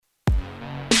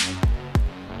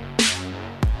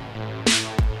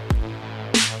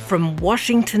From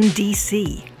Washington,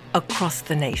 D.C., across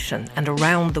the nation and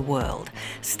around the world,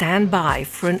 stand by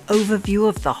for an overview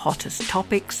of the hottest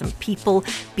topics and people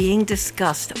being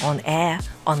discussed on air,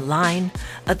 online,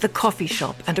 at the coffee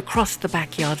shop and across the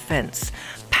backyard fence.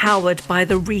 Powered by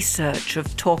the research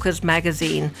of Talkers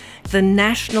Magazine, the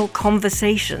national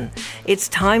conversation. It's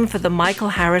time for the Michael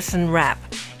Harrison Wrap.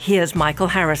 Here's Michael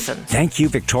Harrison. Thank you,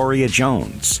 Victoria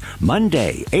Jones.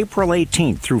 Monday, April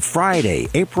 18th through Friday,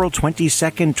 April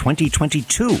 22nd,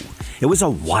 2022. It was a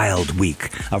wild week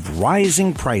of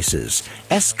rising prices,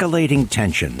 escalating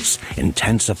tensions,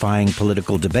 intensifying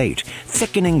political debate,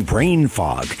 thickening brain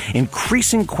fog,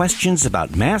 increasing questions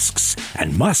about masks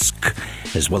and Musk,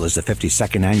 as well as the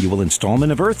 52nd annual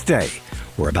installment of Earth Day.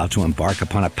 We're about to embark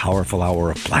upon a powerful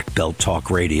hour of Black Belt Talk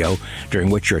Radio, during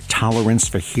which your tolerance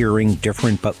for hearing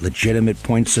different but legitimate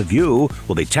points of view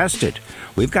will be tested.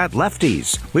 We've got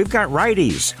lefties, we've got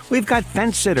righties, we've got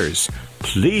fence-sitters.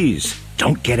 Please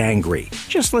don't get angry.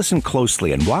 Just listen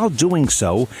closely, and while doing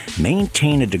so,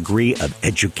 maintain a degree of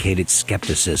educated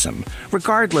skepticism,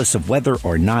 regardless of whether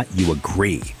or not you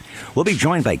agree. We'll be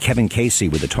joined by Kevin Casey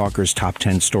with the Talker's Top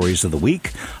 10 Stories of the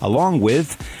Week, along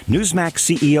with Newsmax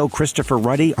CEO Christopher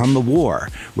Ruddy on the war,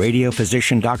 radio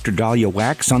physician Dr. Dahlia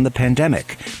Wax on the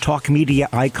pandemic, talk media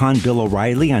icon Bill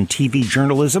O'Reilly on TV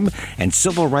journalism, and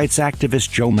civil rights activist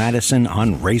Joe Madison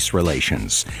on race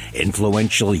relations.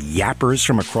 Influential yappers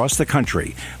from across the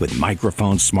country with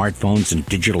microphones, smartphones, and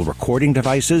digital recording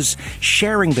devices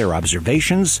sharing their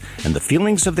observations and the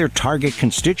feelings of their target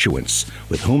constituents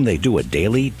with whom they do a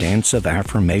daily dance of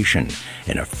affirmation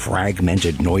in a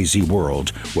fragmented, noisy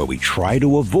world where we try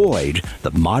to avoid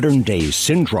the modern-day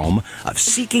syndrome of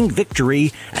seeking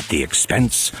victory at the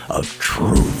expense of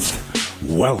truth.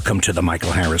 Welcome to the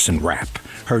Michael Harrison Wrap,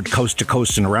 heard coast to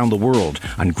coast and around the world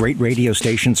on great radio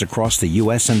stations across the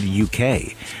U.S. and the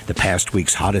UK. The past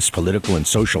week's hottest political and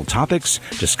social topics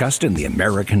discussed in the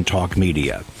American talk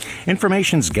media.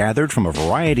 Information's gathered from a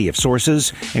variety of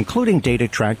sources, including data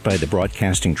tracked by the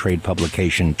broadcasting trade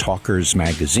publication Talkers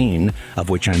Magazine, of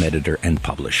which I'm editor and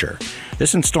publisher.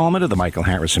 This installment of the Michael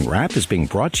Harrison Wrap is being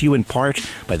brought to you in part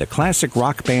by the classic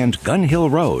rock band Gun Hill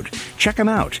Road. Check them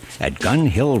out at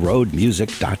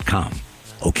gunhillroadmusic.com.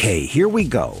 Okay, here we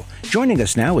go. Joining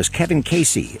us now is Kevin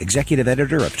Casey, executive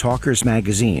editor of Talkers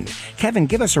Magazine. Kevin,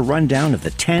 give us a rundown of the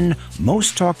 10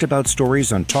 most talked about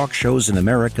stories on talk shows in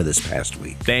America this past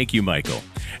week. Thank you, Michael.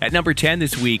 At number 10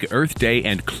 this week, Earth Day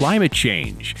and climate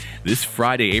change. This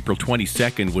Friday, April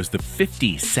 22nd, was the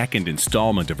 52nd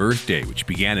installment of Earth Day, which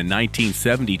began in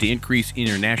 1970 to increase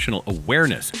international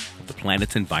awareness of the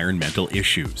planet's environmental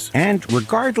issues. And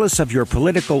regardless of your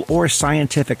political or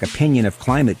scientific opinion of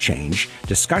climate change,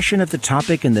 discussion of the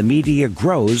topic in the media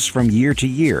grows from year to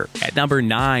year. At number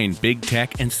 9, big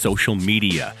tech and social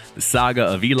media. The saga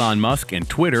of Elon Musk and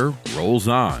Twitter rolls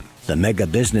on. The mega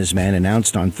businessman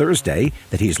announced on Thursday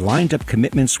that he's lined up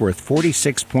commitments worth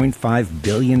 $46.5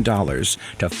 billion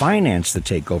to finance the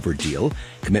takeover deal,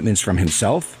 commitments from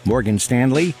himself, Morgan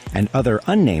Stanley, and other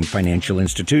unnamed financial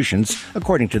institutions,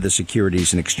 according to the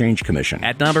Securities and Exchange Commission.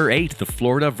 At number 8, the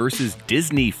Florida versus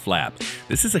Disney flap.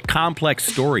 This is a complex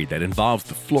story that involves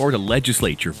the Florida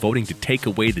legislature voting to take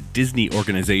away the Disney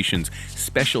organization's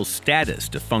special status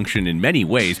to function in many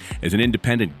ways as an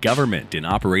independent government in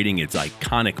operating its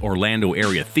iconic Orlando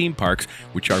area theme parks,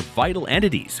 which are vital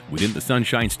entities within the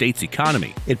Sunshine State's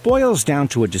economy. It boils down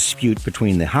to a dispute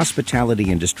between the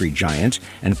hospitality industry giant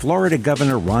and Florida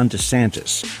Governor Ron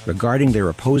DeSantis regarding their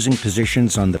opposing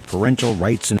positions on the Parental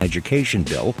Rights and Education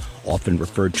Bill, often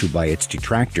referred to by its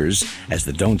detractors as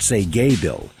the Don't Say Gay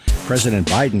Bill. President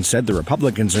Biden said the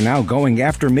Republicans are now going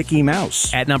after Mickey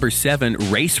Mouse. At number 7,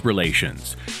 race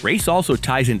relations. Race also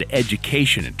ties into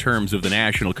education in terms of the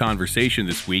national conversation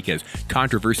this week as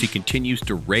controversy continues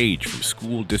to rage from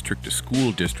school district to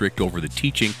school district over the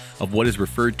teaching of what is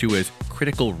referred to as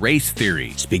critical race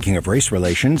theory. Speaking of race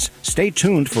relations, stay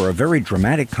tuned for a very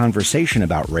dramatic conversation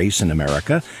about race in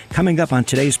America coming up on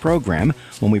today's program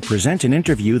when we present an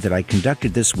interview that I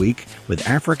conducted this week with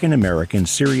African-American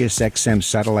SiriusXM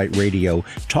satellite radio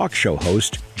talk show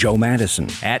host Joe Madison.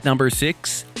 At number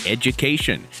 6,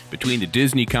 education. Between the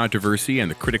Disney controversy and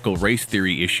the critical race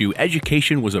theory issue,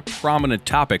 education was a prominent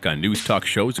topic on news talk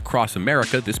shows across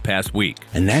America this past week.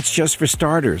 And that's just for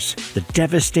starters. The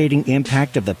devastating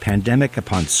impact of the pandemic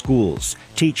upon schools,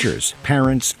 teachers,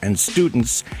 parents, and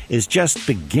students is just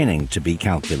beginning to be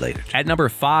calculated. At number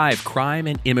 5, crime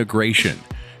and immigration.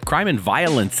 Crime and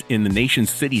violence in the nation's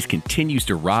cities continues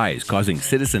to rise, causing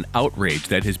citizen outrage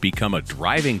that has become a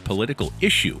driving political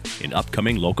issue in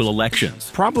upcoming local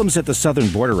elections. Problems at the southern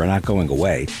border are not going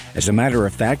away. As a matter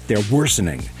of fact, they're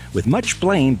worsening. with much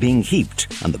blame being heaped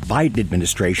on the Biden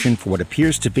administration for what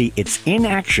appears to be its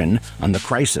inaction on the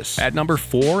crisis. At number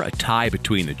 4, a tie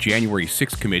between the January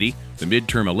 6th committee, the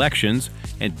midterm elections,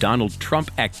 and Donald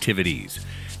Trump activities.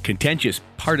 Contentious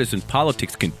partisan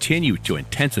politics continue to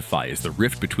intensify as the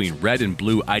rift between red and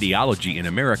blue ideology in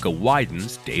America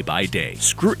widens day by day.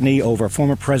 Scrutiny over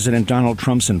former President Donald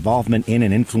Trump's involvement in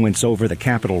and influence over the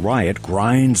Capitol riot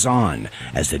grinds on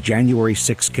as the January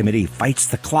 6th committee fights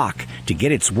the clock to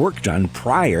get its work done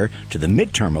prior to the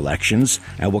midterm elections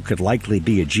and what could likely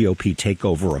be a GOP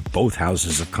takeover of both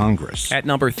houses of Congress. At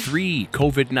number 3,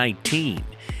 COVID-19.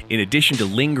 In addition to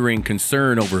lingering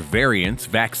concern over variants,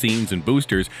 vaccines, and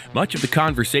boosters, much of the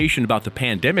conversation about the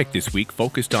pandemic this week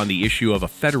focused on the issue of a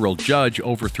federal judge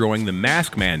overthrowing the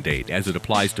mask mandate as it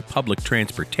applies to public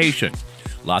transportation.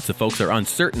 Lots of folks are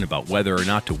uncertain about whether or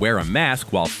not to wear a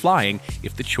mask while flying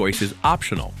if the choice is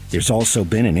optional. There's also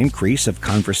been an increase of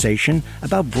conversation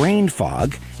about brain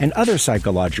fog and other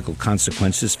psychological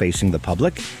consequences facing the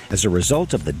public as a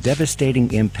result of the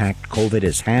devastating impact COVID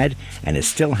has had and is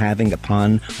still having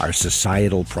upon our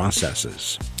societal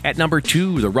processes. At number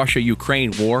 2, the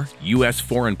Russia-Ukraine war, U.S.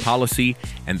 foreign policy,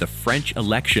 and the French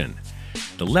election.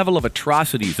 The level of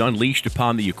atrocities unleashed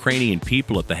upon the Ukrainian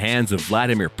people at the hands of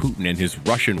Vladimir Putin and his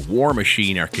Russian war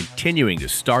machine are continuing to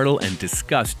startle and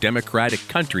disgust democratic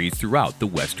countries throughout the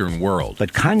Western world.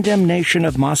 But condemnation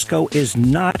of Moscow is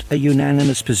not a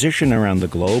unanimous position around the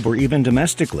globe or even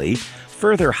domestically,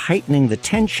 further heightening the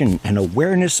tension and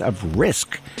awareness of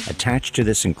risk attached to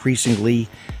this increasingly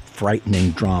frightening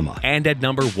drama. And at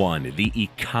number 1, the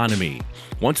economy.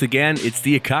 Once again, it's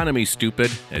the economy,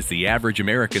 stupid, as the average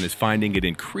American is finding it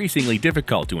increasingly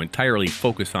difficult to entirely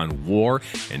focus on war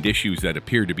and issues that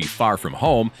appear to be far from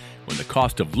home when the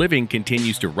cost of living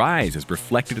continues to rise as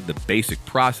reflected in the basic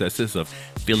processes of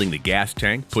filling the gas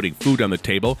tank, putting food on the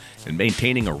table, and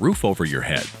maintaining a roof over your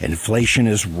head. Inflation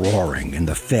is roaring, and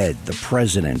the Fed, the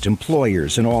president,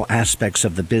 employers, and all aspects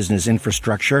of the business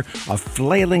infrastructure are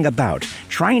flailing about,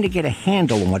 trying to get a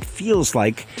handle on what feels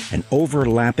like an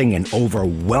overlapping and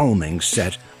overwhelming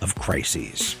set of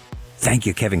crises. Thank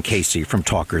you, Kevin Casey from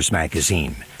Talkers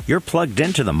Magazine. You're plugged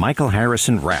into the Michael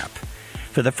Harrison Wrap.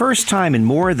 For the first time in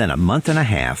more than a month and a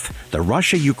half, the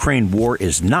Russia-Ukraine war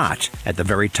is not at the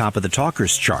very top of the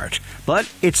Talkers chart, but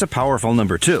it's a powerful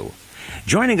number 2.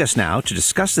 Joining us now to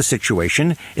discuss the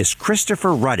situation is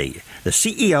Christopher Ruddy, the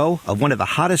CEO of one of the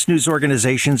hottest news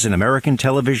organizations in American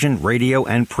television, radio,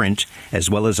 and print, as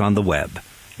well as on the web,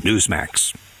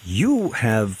 Newsmax. You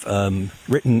have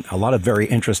written a lot of very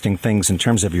interesting things in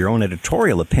terms of your own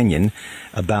editorial opinion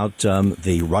about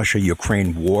the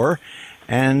Russia-Ukraine war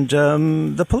and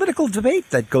the political debate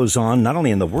that goes on not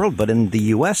only in the world but in the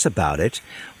U.S. about it.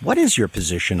 What is your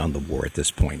position on the war at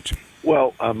this point?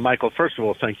 Well, Michael, first of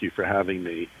all, thank you for having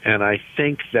me. And I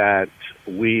think that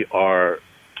we are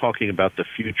talking about the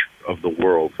future of the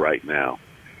world right now.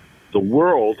 The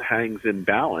world hangs in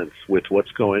balance with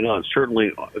what's going on.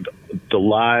 Certainly, the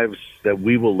lives that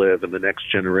we will live in the next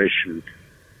generation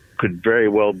could very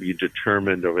well be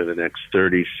determined over the next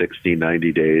 30, 60,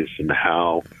 90 days and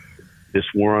how this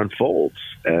war unfolds.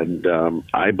 And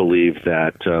I believe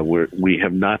that we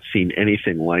have not seen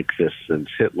anything like this since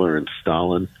Hitler and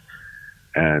Stalin.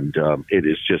 And it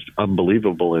is just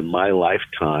unbelievable in my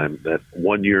lifetime that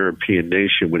one European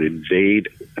nation would invade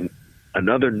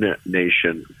another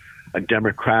nation, a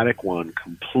democratic one,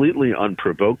 completely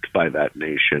unprovoked by that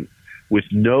nation, with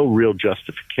no real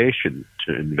justification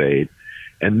to invade,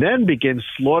 and then begin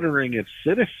slaughtering its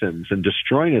citizens and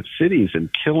destroying its cities and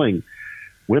killing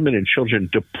women and children,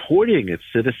 deporting its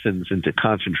citizens into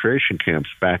concentration camps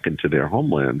back into their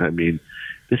homeland. I mean,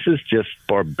 this is just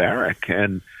barbaric.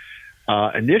 And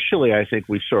initially, I think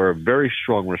we saw a very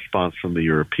strong response from the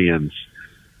Europeans.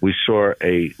 We saw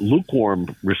a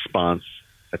lukewarm response,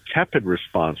 a tepid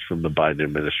response from the Biden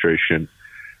administration.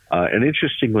 And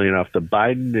interestingly enough, the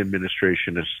Biden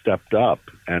administration has stepped up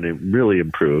and it really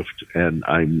improved. And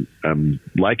I'm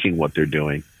liking what they're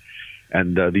doing.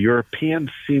 And the Europeans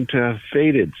seem to have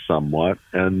faded somewhat,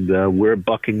 and we're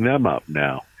bucking them up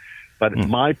now. But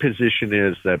my position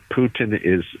is that Putin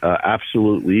is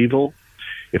absolutely evil.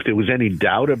 If there was any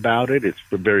doubt about it, it's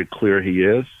very clear he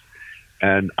is.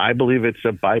 And I believe it's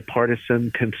a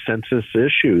bipartisan consensus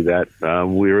issue that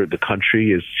the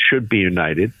country should be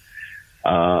united.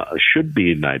 Should be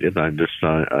united. I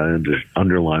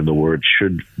underline the word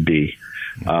 "should be"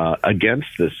 against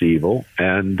this evil.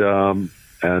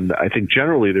 And I think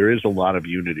generally there is a lot of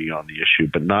unity on the issue,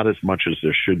 but not as much as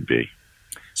there should be.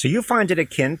 So you find it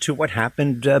akin to what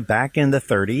happened back in the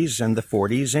 30s and the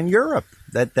 40s in Europe,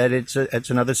 that it's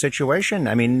another situation.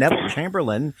 I mean, Neville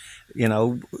Chamberlain,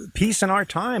 peace in our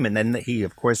time. And then he,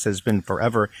 of course, has been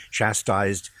forever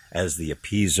chastised as the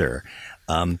appeaser.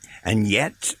 And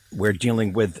yet we're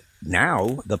dealing with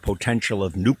now the potential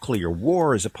of nuclear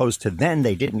war, as opposed to then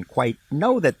they didn't quite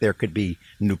know that there could be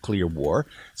nuclear war.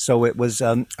 So it was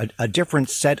a different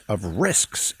set of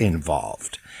risks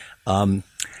involved.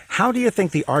 How do you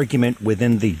think the argument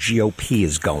within the GOP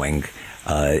is going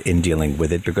in dealing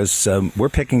with it? Because we're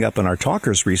picking up in our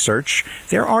talkers research,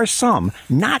 there are some,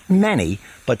 not many,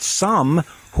 but some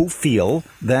who feel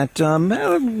that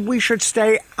we should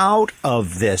stay out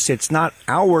of this. It's not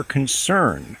our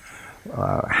concern.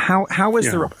 How is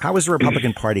the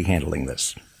Republican Party handling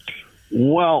this?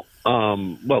 Well,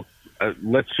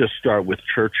 let's just start with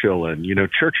Churchill. And,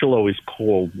 Churchill always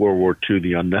called World War II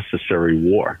the unnecessary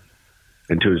war.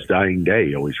 And to his dying day,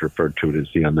 he always referred to it as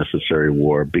the unnecessary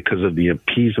war because of the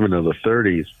appeasement of the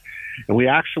 30s. And we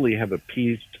actually have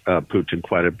appeased Putin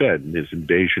quite a bit in his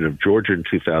invasion of Georgia in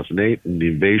 2008 and the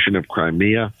invasion of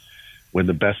Crimea, when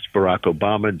the best Barack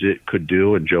Obama could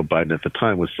do, and Joe Biden at the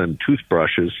time, was send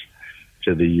toothbrushes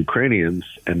to the Ukrainians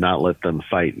and not let them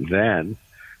fight then.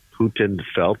 Putin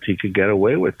felt he could get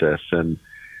away with this. And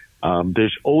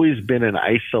there's always been an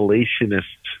isolationist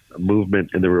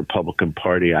movement in the Republican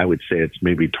Party. I would say it's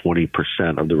maybe 20%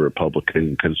 of the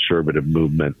Republican conservative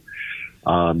movement.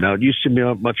 Now, it used to be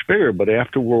much bigger, but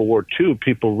after World War II,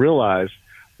 people realized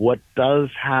what does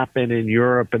happen in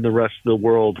Europe and the rest of the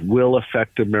world will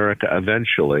affect America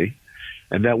eventually,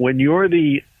 and that when you're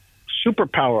the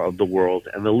superpower of the world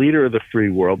and the leader of the free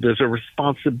world, there's a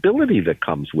responsibility that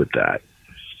comes with that.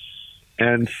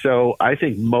 And so I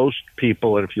think most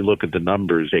people, and if you look at the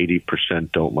numbers,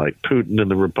 80% don't like Putin in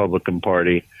the Republican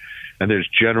Party, and there's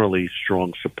generally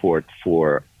strong support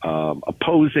for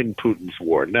opposing Putin's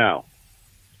war. Now,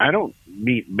 I don't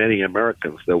meet many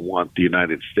Americans that want the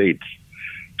United States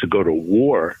to go to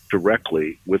war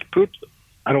directly with Putin.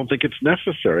 I don't think it's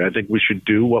necessary. I think we should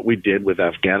do what we did with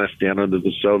Afghanistan under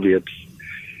the Soviets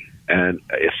and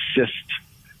assist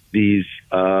the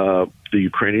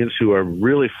Ukrainians who are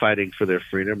really fighting for their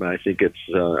freedom. And I think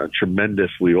it's tremendous.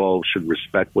 We all should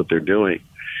respect what they're doing.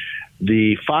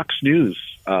 The Fox News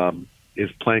is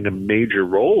playing a major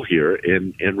role here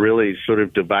in really sort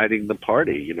of dividing the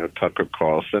party. Tucker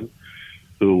Carlson,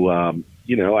 who,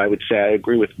 I would say I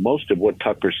agree with most of what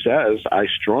Tucker says. I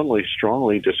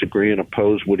strongly disagree and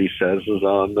oppose what he says is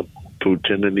on the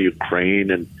Putin and the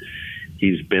Ukraine. And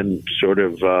he's been sort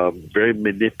of very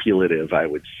manipulative, I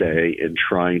would say, in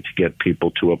trying to get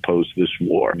people to oppose this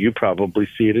war. You probably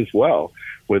see it as well,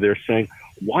 where they're saying,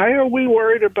 why are we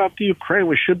worried about the Ukraine?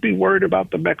 We should be worried about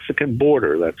the Mexican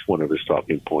border. That's one of his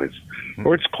talking points. Mm-hmm.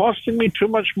 Or it's costing me too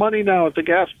much money now at the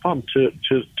gas pump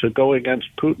to go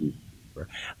against Putin.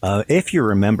 If you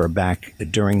remember back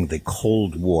during the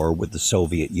Cold War with the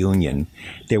Soviet Union,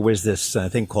 there was this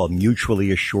thing called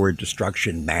mutually assured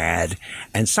destruction, MAD,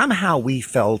 and somehow we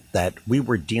felt that we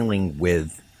were dealing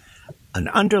with an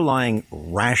underlying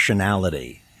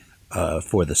rationality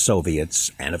for the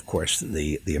Soviets and, of course,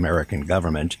 the American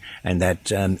government, and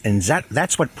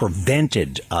that's what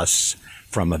prevented us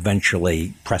from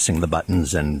eventually pressing the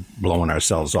buttons and blowing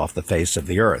ourselves off the face of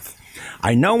the earth.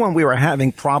 I know when we were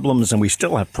having problems, and we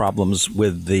still have problems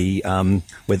with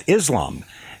with Islam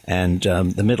and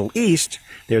the Middle East,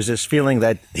 there's this feeling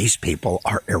that these people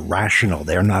are irrational.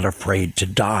 They're not afraid to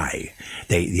die.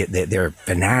 They're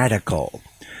fanatical.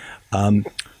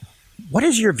 What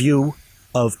is your view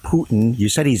of Putin? You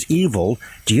said he's evil.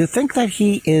 Do you think that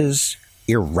he is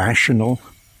irrational?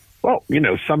 Well,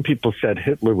 some people said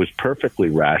Hitler was perfectly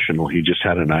rational. He just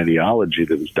had an ideology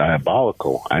that was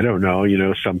diabolical. I don't know.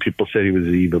 Some people said he was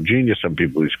an evil genius. Some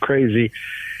people he's crazy.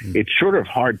 It's sort of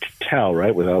hard to tell,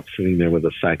 right, without sitting there with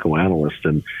a psychoanalyst.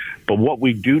 But what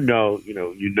we do know,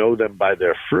 you know them by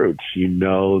their fruits. You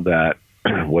know that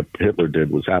what Hitler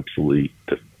did was absolutely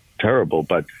terrible.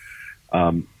 But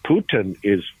Putin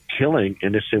is killing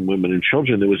innocent women and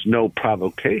children. There was no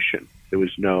provocation. There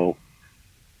was no...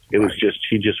 It was just,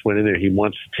 he just went in there. He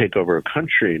wants to take over a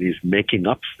country, and he's making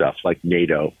up stuff like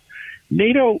NATO.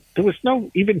 NATO, there was no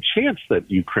even chance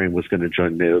that Ukraine was going to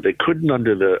join NATO. They couldn't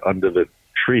under the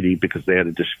treaty because they had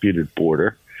a disputed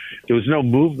border. There was no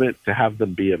movement to have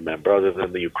them be a member other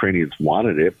than the Ukrainians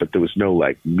wanted it, but there was no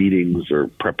meetings or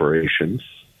preparations.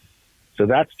 So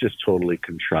that's just totally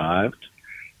contrived.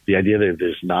 The idea that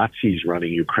there's Nazis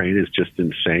running Ukraine is just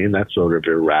insane. That's sort of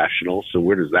irrational. So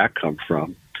where does that come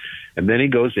from? And then he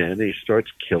goes in and he starts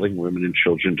killing women and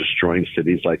children, destroying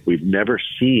cities like we've never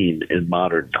seen in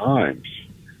modern times.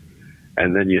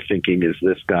 And then you're thinking, is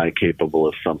this guy capable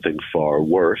of something far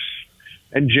worse?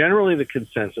 And generally the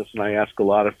consensus, and I ask a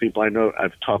lot of people,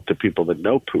 I've talked to people that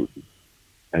know Putin,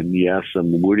 and you ask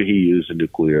them, would he use a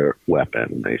nuclear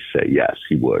weapon? And they say, yes,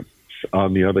 he would.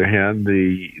 On the other hand,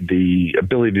 the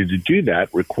ability to do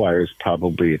that requires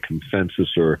probably a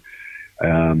consensus or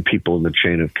people in the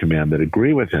chain of command that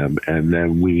agree with him, and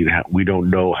then we don't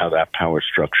know how that power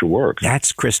structure works.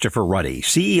 That's Christopher Ruddy,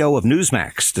 CEO of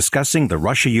Newsmax, discussing the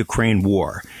Russia-Ukraine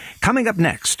war. Coming up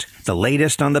next, the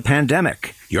latest on the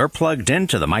pandemic. You're plugged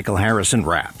into the Michael Harrison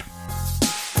Wrap.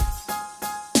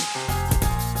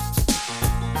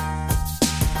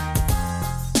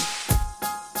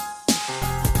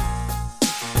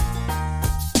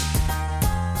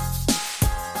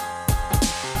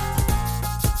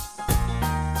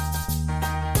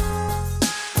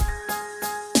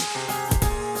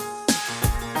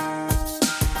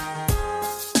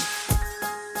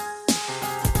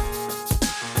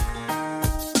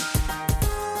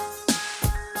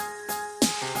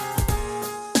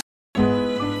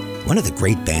 One of the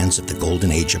great bands of the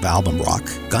golden age of album rock,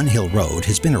 Gun Hill Road,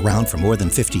 has been around for more than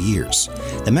 50 years.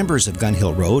 The members of Gun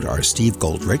Hill Road are Steve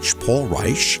Goldrich, Paul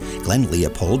Reich, Glenn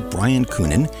Leopold, Brian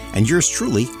Coonan, and yours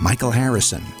truly, Michael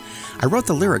Harrison. I wrote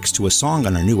the lyrics to a song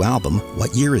on our new album,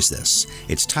 What Year Is This?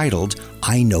 It's titled,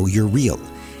 I Know You're Real.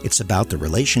 It's about the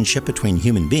relationship between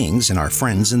human beings and our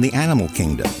friends in the animal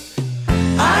kingdom.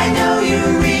 I know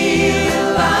you're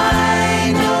real,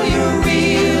 I know you're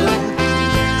real,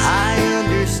 I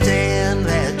understand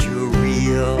that you're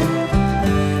real.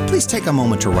 Please take a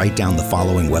moment to write down the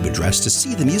following web address to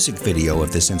see the music video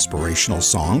of this inspirational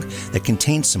song that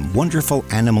contains some wonderful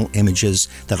animal images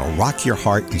that'll rock your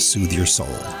heart and soothe your soul.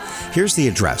 Here's the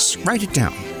address. Write it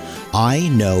down.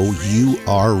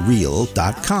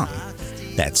 iknowyouarereal.com.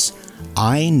 That's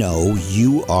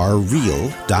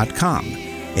iknowyouarereal.com.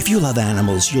 If you love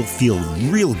animals, you'll feel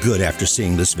real good after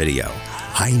seeing this video.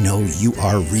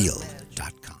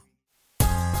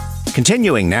 iknowyouarereal.com.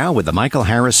 Continuing now with the Michael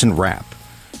Harrison Wrap.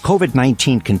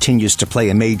 COVID-19 continues to play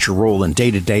a major role in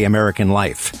day-to-day American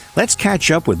life. Let's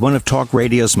catch up with one of talk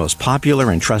radio's most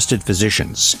popular and trusted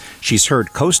physicians. She's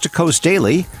heard coast to coast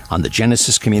daily on the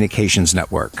Genesis Communications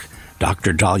Network,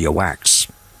 Dr. Dahlia Wax.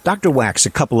 Dr. Wax,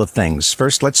 a couple of things.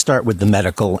 First, let's start with the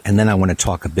medical, and then I want to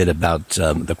talk a bit about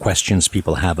the questions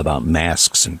people have about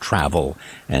masks and travel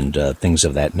and things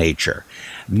of that nature.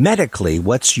 Medically,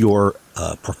 what's your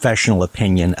professional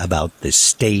opinion about the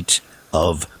state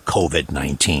of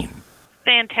COVID-19?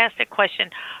 Fantastic question.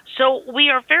 So we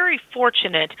are very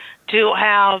fortunate to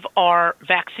have our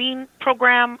vaccine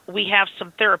program. We have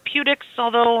some therapeutics,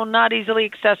 although not easily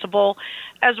accessible,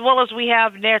 as well as we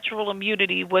have natural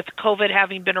immunity with COVID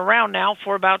having been around now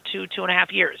for about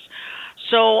 2.5 years.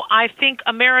 So I think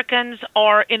Americans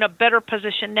are in a better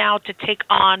position now to take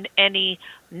on any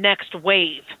next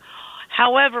wave.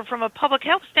 However, from a public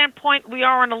health standpoint, we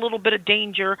are in a little bit of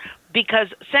danger because,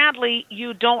 sadly,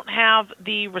 you don't have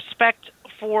the respect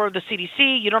for the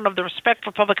CDC. You don't have the respect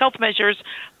for public health measures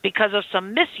because of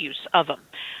some misuse of them.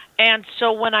 And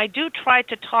so when I do try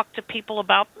to talk to people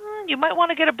about, you might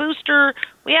want to get a booster,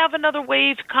 we have another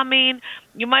wave coming,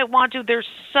 you might want to, there's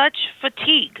such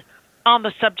fatigue on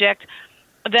the subject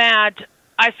that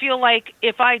I feel like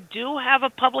if I do have a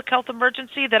public health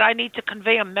emergency that I need to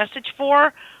convey a message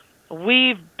for,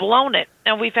 we've blown it,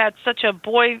 and we've had such a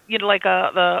boy, like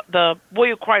the boy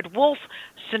who cried wolf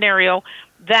scenario,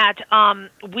 that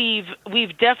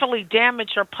we've definitely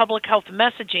damaged our public health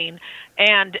messaging,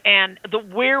 and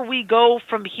where we go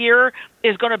from here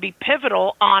is going to be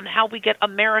pivotal on how we get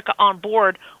America on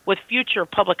board with future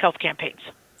public health campaigns.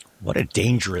 What a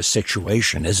dangerous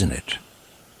situation, isn't it?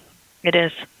 It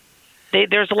is.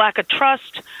 There's a lack of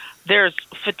trust. There's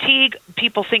fatigue.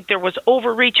 People think there was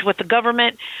overreach with the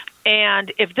government.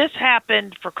 And if this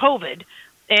happened for COVID,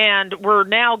 and we're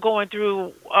now going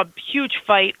through a huge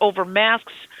fight over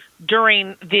masks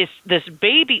during this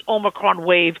baby Omicron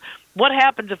wave, what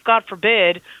happens if, God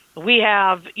forbid, we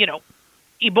have,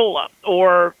 Ebola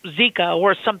or Zika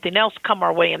or something else come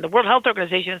our way? And the World Health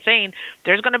Organization is saying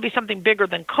there's going to be something bigger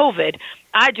than COVID.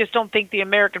 I just don't think the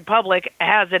American public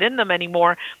has it in them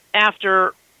anymore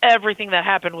after everything that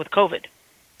happened with COVID.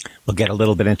 We'll get a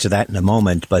little bit into that in a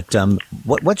moment, but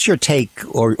what's your take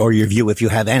or your view, if you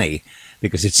have any,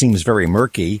 because it seems very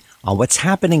murky, on what's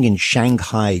happening in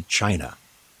Shanghai, China?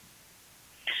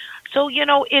 So,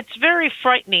 it's very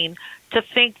frightening to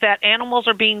think that animals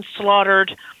are being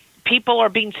slaughtered, people are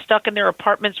being stuck in their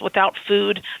apartments without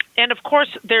food, and of course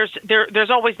there's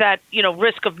always that,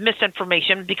 risk of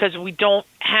misinformation because we don't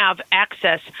have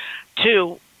access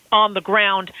to on the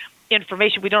ground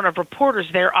information. We don't have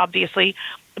reporters there, obviously,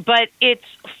 but it's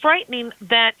frightening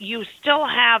that you still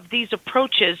have these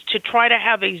approaches to try to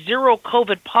have a zero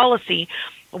COVID policy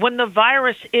when the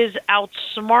virus is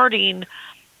outsmarting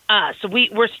us.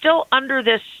 We're still under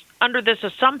this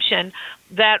assumption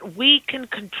that we can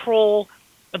control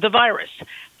the virus.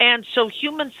 And so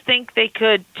humans think they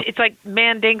could, it's like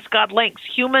man dinks, God links.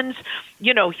 Humans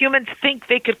think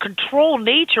they could control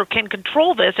nature, can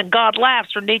control this, and God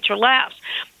laughs or nature laughs.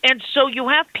 And so you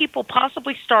have people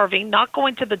possibly starving, not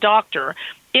going to the doctor,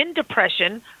 in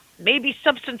depression, maybe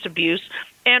substance abuse,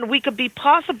 and we could be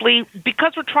possibly,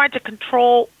 because we're trying to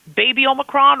control baby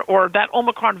Omicron or that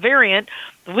Omicron variant,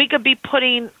 we could be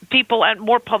putting people at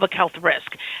more public health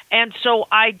risk. And so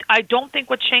I don't think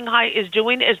what Shanghai is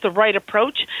doing is the right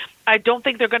approach. I don't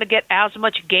think they're going to get as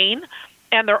much gain,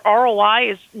 and their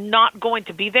ROI is not going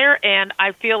to be there, and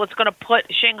I feel it's going to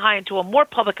put Shanghai into a more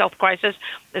public health crisis,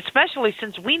 especially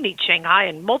since we need Shanghai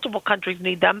and multiple countries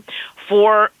need them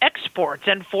for exports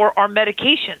and for our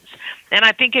medications. And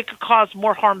I think it could cause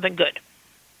more harm than good.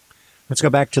 Let's go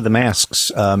back to the masks.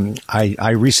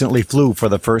 I recently flew for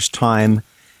the first time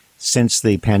since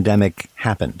the pandemic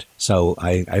happened. So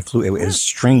I flew. It was a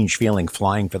strange feeling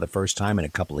flying for the first time in a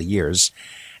couple of years.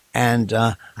 And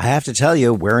I have to tell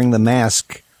you, wearing the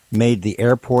mask made the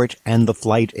airport and the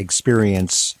flight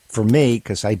experience for me,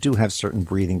 because I do have certain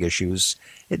breathing issues,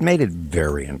 it made it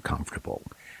very uncomfortable.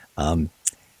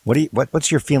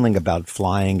 What's your feeling about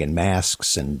flying and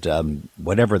masks and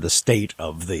whatever the state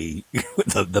of the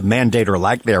the mandate or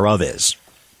lack thereof is?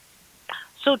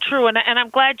 So true, and I'm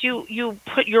glad you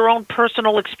put your own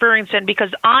personal experience in,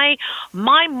 because my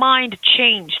mind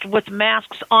changed with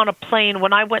masks on a plane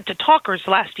when I went to Talkers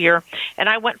last year, and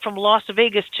I went from Las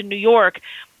Vegas to New York,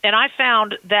 and I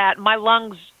found that my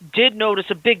lungs did notice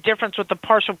a big difference with the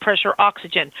partial pressure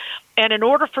oxygen. And in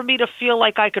order for me to feel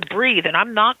like I could breathe, and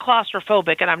I'm not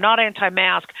claustrophobic and I'm not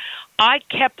anti-mask, I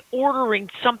kept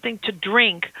ordering something to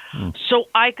drink so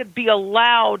I could be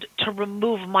allowed to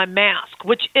remove my mask,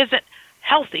 which isn't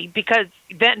healthy, because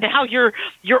then now you're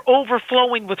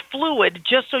overflowing with fluid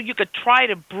just so you could try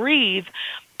to breathe.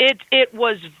 It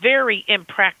was very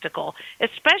impractical,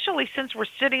 especially since we're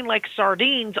sitting like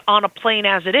sardines on a plane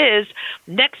as it is,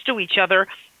 next to each other,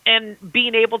 and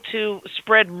being able to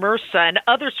spread MRSA and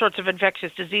other sorts of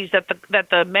infectious disease that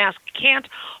the mask can't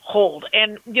hold.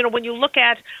 And when you look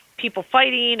at people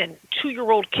fighting and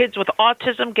 2-year-old kids with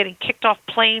autism getting kicked off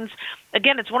planes,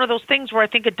 again, it's one of those things where I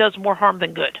think it does more harm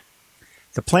than good.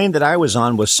 The plane that I was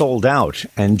on was sold out,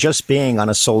 and just being on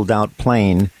a sold-out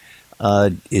plane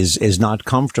is not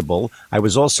comfortable. I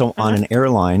was also on an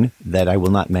airline that I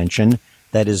will not mention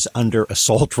that is under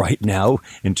assault right now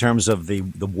in terms of the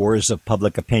wars of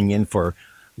public opinion for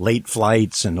late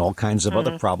flights and all kinds of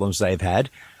other problems they've had.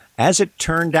 As it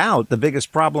turned out, the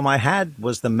biggest problem I had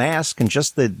was the mask and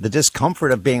just the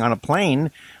discomfort of being on a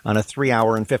plane on a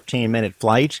 3-hour and 15-minute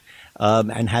flight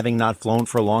and having not flown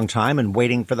for a long time and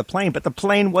waiting for the plane. But the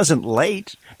plane wasn't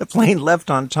late. The plane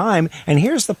left on time. And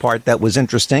here's the part that was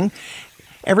interesting.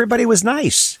 Everybody was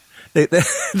nice.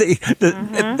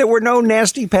 There were no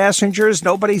nasty passengers.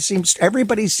 Everybody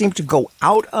seemed to go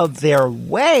out of their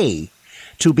way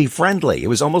to be friendly. It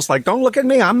was almost like, don't look at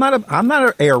me. I'm not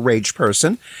an air rage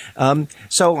person.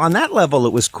 So on that level,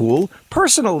 it was cool.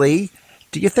 Personally,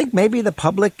 do you think maybe the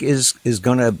public is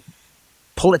going to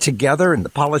pull it together and the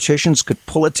politicians could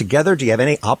pull it together? Do you have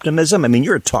any optimism? I mean,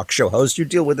 you're a talk show host. You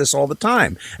deal with this all the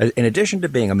time. In addition to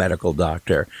being a medical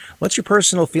doctor, what's your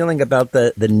personal feeling about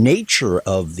the nature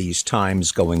of these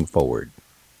times going forward?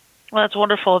 Well, that's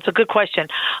wonderful. It's a good question.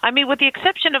 I mean, with the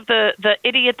exception of the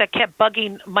idiot that kept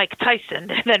bugging Mike Tyson,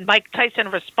 and then Mike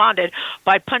Tyson responded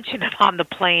by punching him on the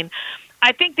plane,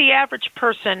 I think the average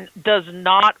person does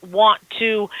not want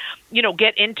to,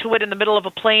 get into it in the middle of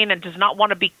a plane and does not want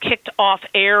to be kicked off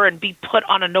air and be put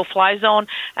on a no-fly zone.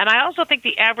 And I also think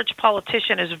the average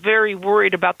politician is very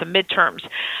worried about the midterms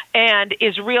and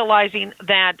is realizing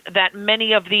that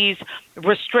many of these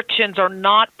restrictions are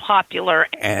not popular.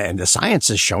 And the science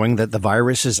is showing that the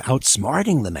virus is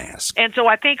outsmarting the mask. And so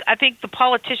I think the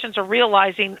politicians are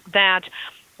realizing that,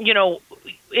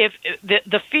 if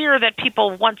the fear that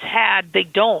people once had, they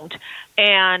don't,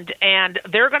 and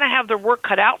they're going to have their work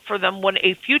cut out for them when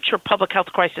a future public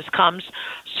health crisis comes.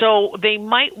 So they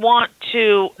might want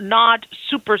to not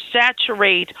super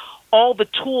saturate all the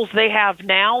tools they have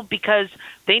now, because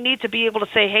they need to be able to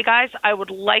say, hey guys, I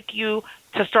would like you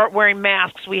to start wearing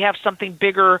masks. We have something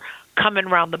bigger coming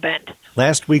around the bend.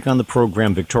 Last week on the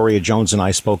program, Victoria Jones and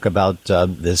I spoke about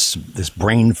this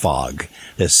brain fog,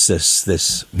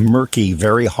 this murky,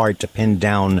 very hard to pin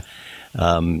down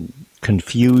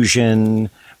confusion,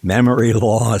 memory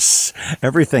loss,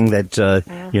 everything that,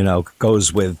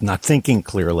 goes with not thinking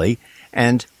clearly.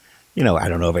 And, I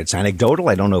don't know if it's anecdotal.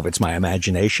 I don't know if it's my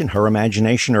imagination, her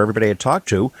imagination, or everybody I talk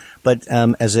to. But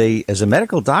as a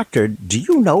medical doctor, do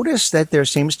you notice that there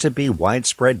seems to be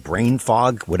widespread brain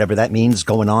fog, whatever that means,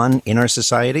 going on in our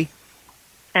society?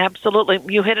 Absolutely.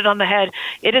 You hit it on the head.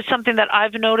 It is something that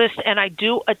I've noticed, and I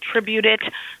do attribute it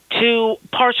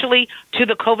partially to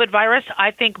the COVID virus.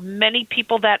 I think many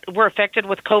people that were affected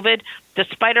with COVID,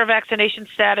 despite our vaccination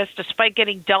status, despite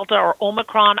getting Delta or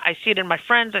Omicron, I see it in my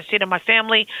friends, I see it in my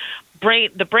family.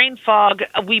 The brain fog,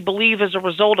 we believe, is a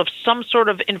result of some sort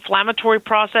of inflammatory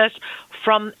process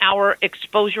from our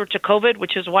exposure to COVID,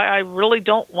 which is why I really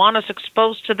don't want us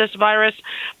exposed to this virus.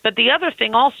 But the other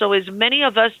thing also is many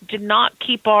of us did not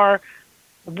keep our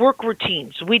work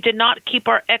routines. We did not keep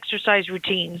our exercise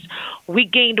routines. We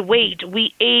gained weight.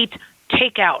 We ate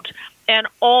takeout. And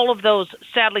all of those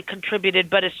sadly contributed,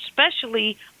 but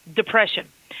especially depression.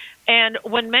 And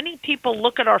when many people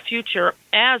look at our future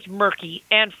as murky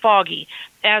and foggy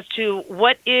as to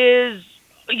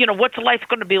what's life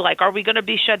going to be like? Are we going to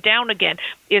be shut down again?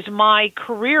 Is my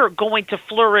career going to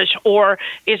flourish, or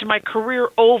is my career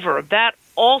over? That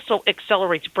also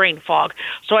accelerates brain fog.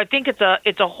 So I think it's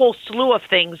a whole slew of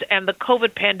things, and the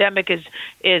COVID pandemic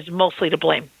is mostly to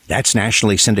blame. That's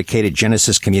nationally syndicated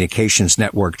Genesis Communications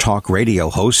Network talk radio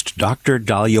host Dr.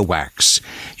 Dahlia Wax.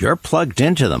 You're plugged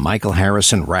into the Michael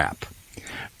Harrison Wrap.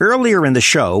 Earlier in the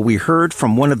show, we heard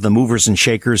from one of the movers and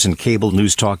shakers in cable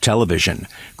news talk television,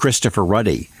 Christopher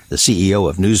Ruddy, the CEO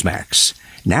of Newsmax.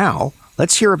 Now,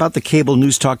 let's hear about the cable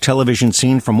news talk television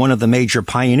scene from one of the major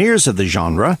pioneers of the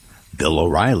genre, Bill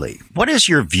O'Reilly. What is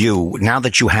your view now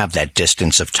that you have that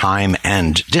distance of time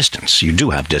and distance? You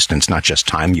do have distance, not just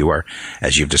time. You are,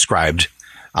 as you've described,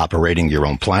 operating your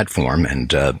own platform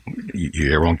and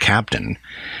your own captain.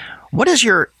 What is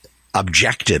your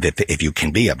objective, if you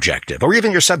can be objective, or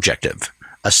even your subjective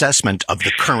assessment of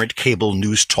the current cable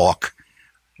news talk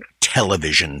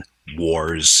television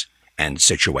wars and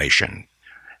situation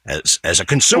as a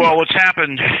consumer? Well, what's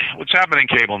happened in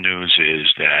cable news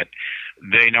is that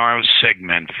they now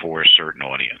segment for a certain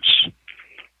audience.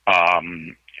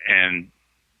 And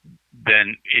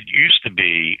then it used to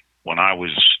be when I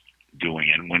was doing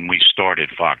it, when we started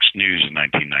Fox News in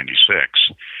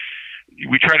 1996,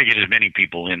 we try to get as many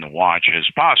people in to watch as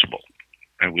possible.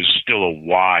 It was still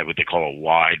what they call a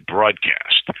wide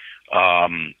broadcast.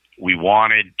 We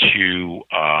wanted to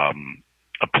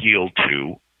appeal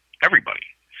to everybody.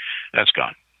 That's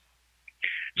gone.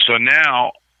 So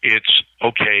now it's,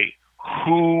 okay,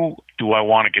 who do I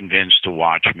want to convince to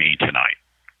watch me tonight?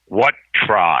 What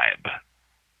tribe?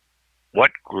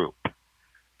 What group?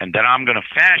 And then I'm going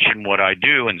to fashion what I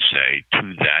do and say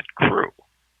to that crew.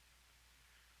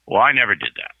 Well, I never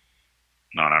did that.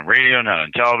 Not on radio, not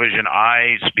on television.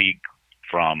 I speak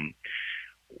from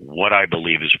what I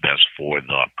believe is best for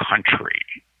the country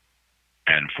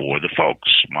and for the folks.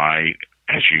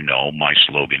 As you know, my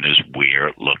slogan is,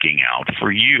 we're looking out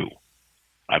for you.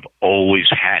 I've always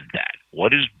had that.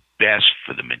 What is best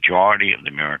for the majority of the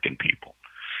American people?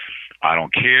 I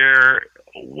don't care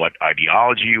what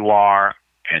ideology you are,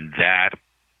 and that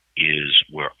is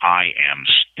where I am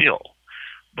still.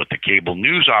 But the cable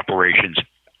news operations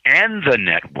and the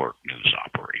network news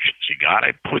operations, you got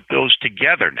to put those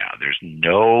together now. There's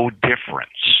no difference.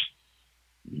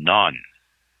 None.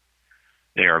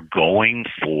 They are going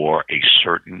for a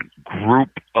certain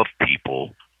group of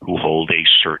people who hold a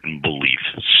certain belief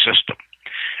system.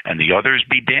 And the others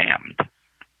be damned.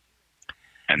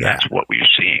 And that's what we're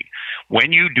seeing.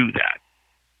 When you do that,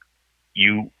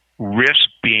 you risk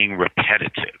being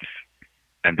repetitive.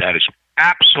 And that has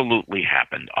absolutely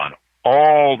happened on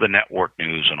all the network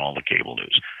news and all the cable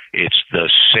news. It's the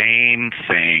same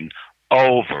thing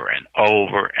over and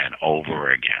over and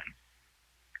over again,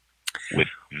 with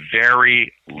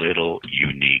very little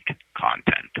unique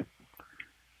content.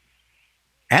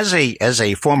 As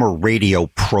a former radio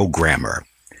programmer,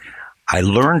 I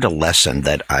learned a lesson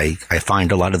that I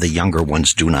find a lot of the younger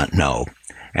ones do not know.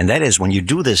 And that is when you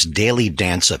do this daily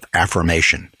dance of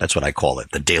affirmation, that's what I call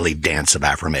it, the daily dance of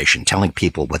affirmation, telling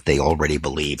people what they already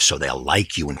believe so they'll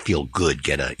like you and feel good,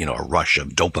 get a rush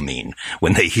of dopamine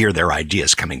when they hear their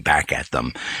ideas coming back at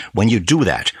them. When you do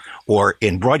that, or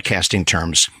in broadcasting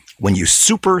terms, when you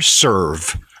super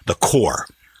serve the core,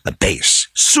 the base,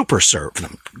 super serve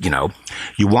them,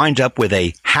 you wind up with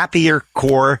a happier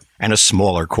core and a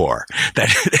smaller core.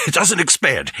 That it doesn't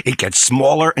expand. It gets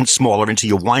smaller and smaller until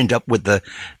you wind up with the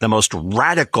most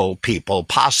radical people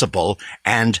possible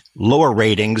and lower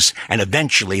ratings. And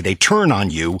eventually they turn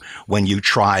on you when you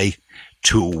try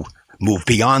to move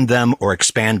beyond them or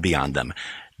expand beyond them.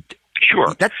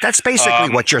 Sure. That's basically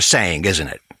what you're saying, isn't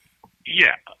it?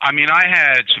 Yeah. I mean, I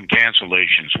had some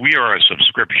cancellations. We are a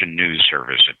subscription news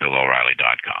service at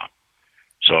BillO'Reilly.com.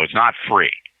 So it's not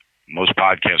free. Most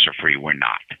podcasts are free. We're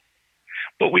not.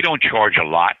 But we don't charge a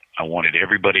lot. I wanted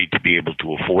everybody to be able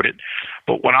to afford it.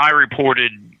 But when I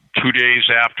reported 2 days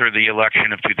after the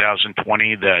election of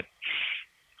 2020 that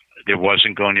there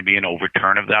wasn't going to be an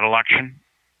overturn of that election,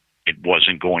 it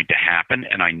wasn't going to happen,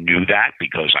 and I knew that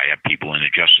because I have people in the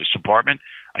Justice Department.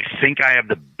 I think I have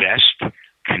the best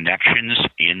connections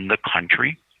in the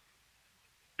country.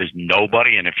 There's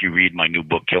nobody, and if you read my new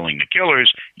book, Killing the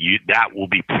Killers, that will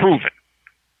be proven.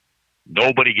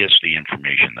 Nobody gets the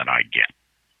information that I get.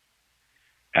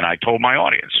 And I told my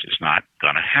audience, it's not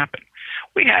going to happen.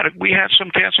 We had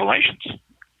some cancellations.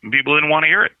 People didn't want to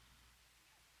hear it.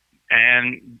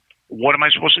 And what am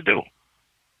I supposed to do?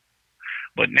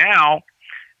 But now,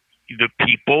 the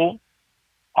people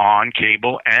on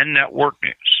cable and network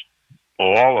news,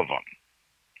 all of them,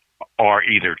 are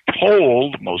either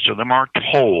told, most of them are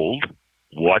told,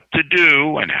 what to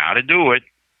do and how to do it.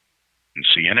 And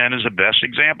CNN is the best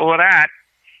example of that.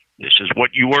 This is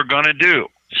what you are going to do,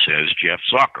 says Jeff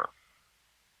Zucker.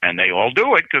 And they all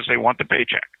do it because they want the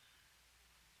paycheck.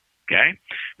 Okay?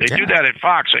 They do that at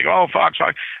Fox. They go, Fox.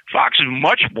 Fox is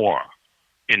much more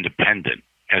independent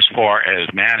as far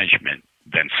as management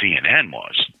than CNN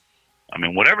was. I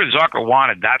mean, whatever Zucker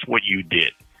wanted, that's what you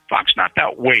did. Fox not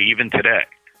that way even today.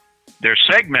 They're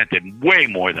segmented way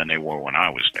more than they were when I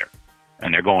was there.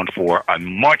 And they're going for a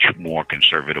much more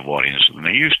conservative audience than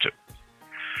they used to.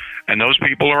 And those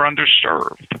people are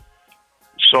underserved.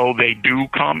 So they do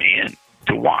come in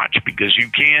to watch because you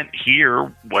can't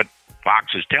hear what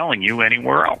Fox is telling you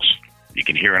anywhere else. You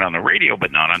can hear it on the radio,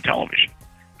 but not on television.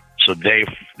 So they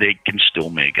can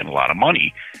still make a lot of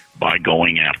money by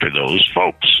going after those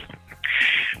folks.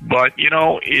 But, you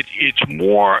know, it's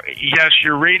more, yes,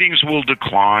 your ratings will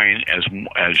decline as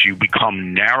you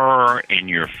become narrower in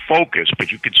your focus,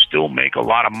 but you can still make a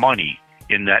lot of money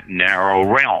in that narrow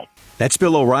realm. That's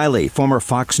Bill O'Reilly, former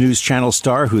Fox News Channel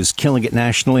star who's killing it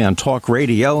nationally on talk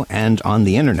radio and on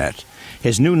the internet.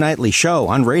 His new nightly show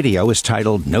on radio is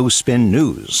titled No Spin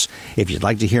News. If you'd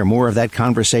like to hear more of that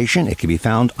conversation, it can be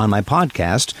found on my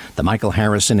podcast, The Michael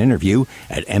Harrison Interview,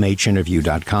 at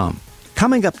mhinterview.com.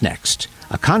 Coming up next,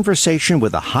 a conversation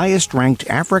with the highest-ranked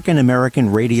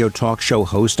African-American radio talk show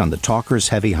host on the Talkers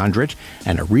Heavy 100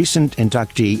 and a recent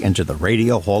inductee into the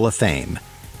Radio Hall of Fame,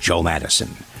 Joe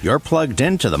Madison. You're plugged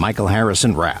into the Michael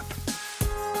Harrison Wrap.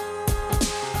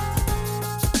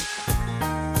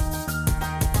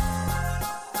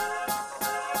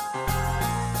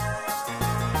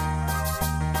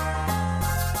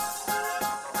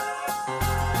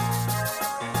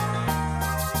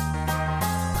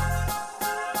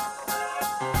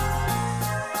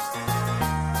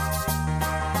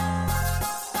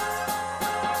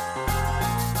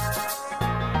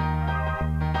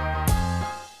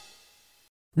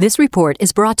 This report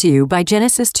is brought to you by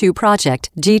Genesis 2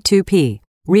 Project, G2P.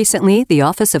 Recently, the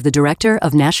Office of the Director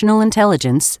of National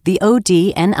Intelligence, the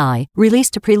ODNI,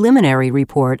 released a preliminary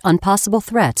report on possible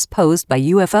threats posed by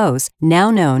UFOs,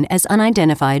 now known as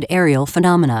Unidentified Aerial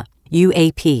Phenomena,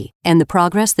 UAP, and the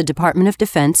progress the Department of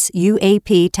Defense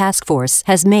UAP Task Force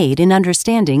has made in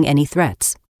understanding any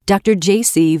threats. Dr.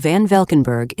 J.C. Van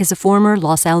Velkenburg is a former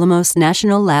Los Alamos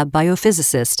National Lab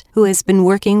biophysicist who has been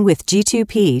working with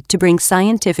G2P to bring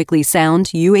scientifically sound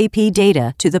UAP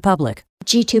data to the public.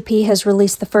 G2P has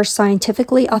released the first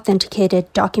scientifically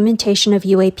authenticated documentation of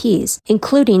UAPs,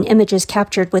 including images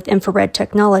captured with infrared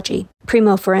technology.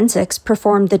 Primo Forensics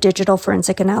performed the digital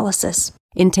forensic analysis.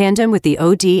 In tandem with the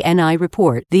ODNI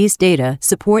report, these data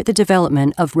support the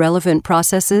development of relevant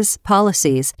processes,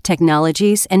 policies,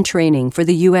 technologies, and training for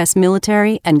the U.S.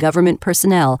 military and government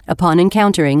personnel upon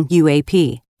encountering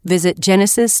UAP. Visit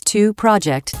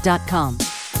genesis2project.com.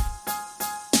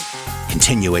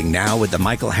 Continuing now with the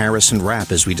Michael Harrison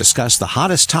Wrap as we discuss the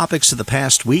hottest topics of the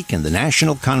past week in the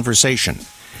national conversation.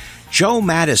 Joe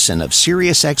Madison of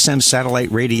SiriusXM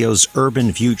Satellite Radio's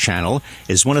Urban View channel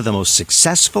is one of the most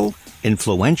successful,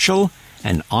 influential,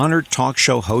 and honored talk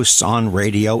show hosts on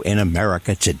radio in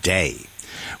America today.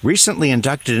 Recently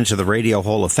inducted into the Radio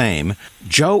Hall of Fame,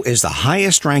 Joe is the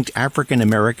highest-ranked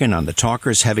African-American on the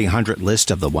Talkers Heavy 100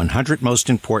 list of the 100 most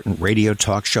important radio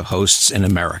talk show hosts in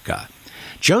America.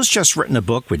 Joe's just written a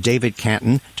book with David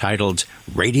Canton titled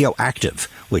Radioactive,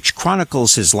 which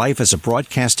chronicles his life as a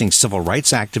broadcasting civil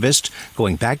rights activist,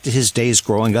 going back to his days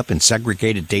growing up in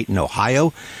segregated Dayton,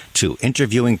 Ohio, to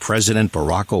interviewing President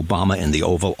Barack Obama in the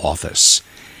Oval Office.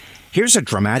 Here's a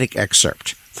dramatic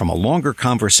excerpt from a longer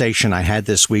conversation I had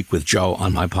this week with Joe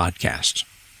on my podcast.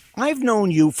 I've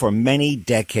known you for many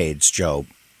decades, Joe.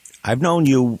 I've known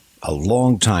you a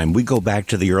long time. We go back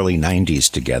to the early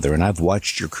 90s together, and I've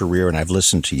watched your career and I've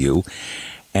listened to you.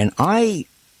 And I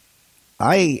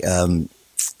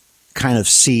kind of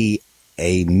see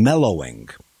a mellowing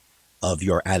of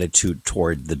your attitude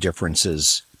toward the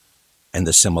differences and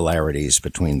the similarities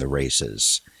between the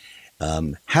races.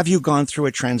 Have you gone through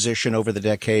a transition over the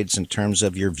decades in terms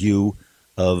of your view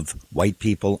of white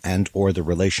people and or the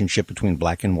relationship between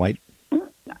black and white?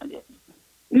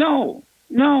 No.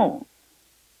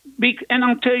 And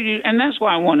I'll tell you, and that's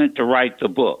why I wanted to write the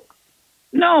book.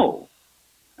 No.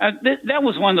 That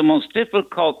was one of the most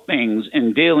difficult things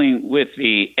in dealing with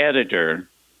the editor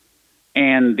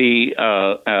and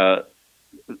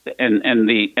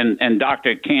and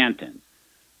Dr. Canton.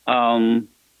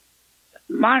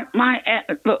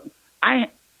 Look,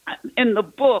 in the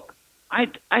book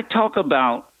I talk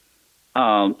about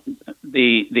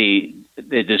the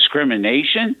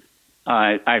discrimination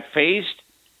I faced.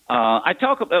 I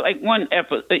talk about like one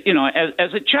episode,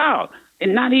 as a child,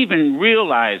 and not even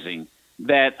realizing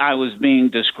that I was being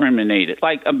discriminated,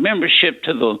 like a membership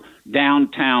to the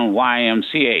downtown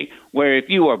YMCA, where if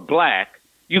you were black,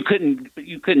 you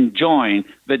couldn't join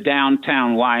the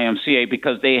downtown YMCA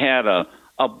because they had a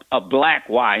black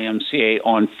YMCA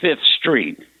on 5th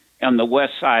Street on the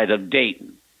west side of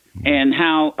Dayton, and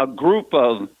how a group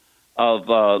of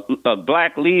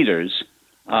black leaders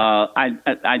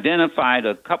identified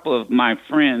a couple of my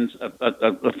friends,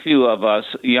 a few of us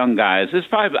young guys. There's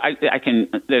probably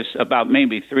there's about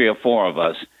maybe 3 or 4 of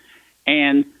us,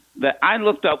 and I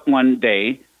looked up one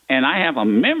day, and I have a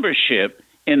membership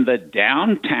in the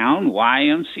downtown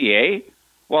YMCA.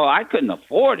 Well, I couldn't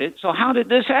afford it, so how did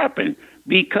this happen?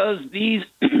 Because these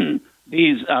and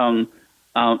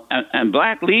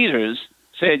black leaders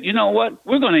said, you know what,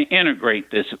 we're going to integrate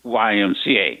this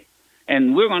YMCA,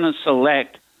 and we're going to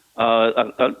select 2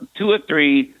 or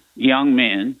 3 young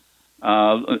men,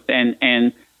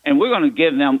 and we're going to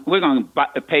give them, we're going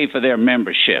to pay for their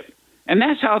membership, and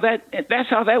that's how that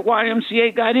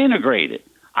YMCA got integrated.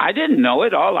 I didn't know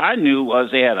it. All I knew was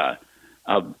they had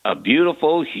a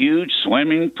beautiful, huge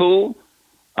swimming pool,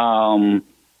 and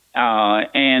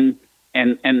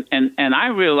I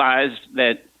realized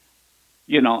that,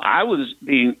 I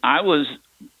was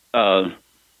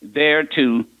there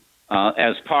to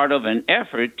as part of an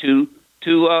effort to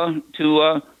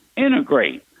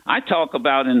integrate. I talk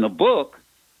about in the book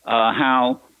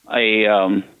how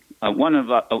a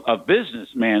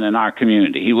businessman in our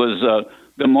community. He was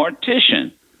the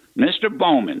mortician, Mr.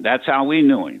 Bowman. That's how we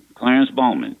knew him, Clarence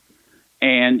Bowman.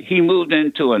 And he moved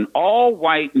into an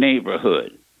all-white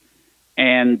neighborhood,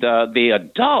 and the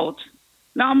adults.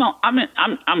 Now I'm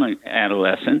an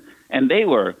adolescent, and they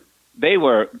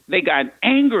got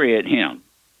angry at him.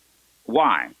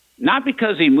 Why? Not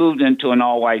because he moved into an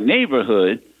all-white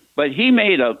neighborhood, but he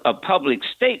made a public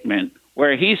statement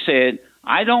where he said,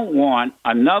 I don't want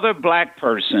another black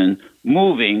person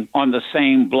moving on the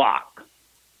same block.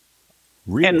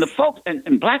 Really? And the folks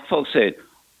and black folks said,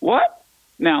 what?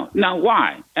 Now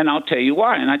why? And I'll tell you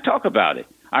why. And I talk about it.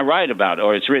 I write about it,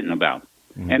 or it's written about.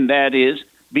 Mm-hmm. And that is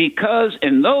because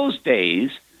in those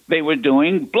days they were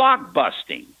doing block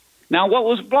busting. Now, what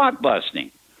was block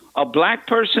busting? A black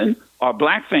person or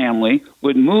black family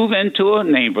would move into a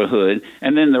neighborhood,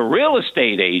 and then the real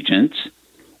estate agents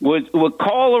would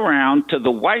call around to the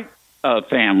white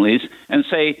families and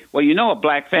say, well, a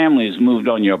black family has moved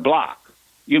on your block.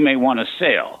 You may want to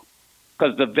sell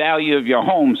because the value of your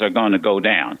homes are going to go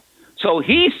down. So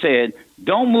he said,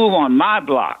 don't move on my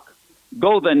block.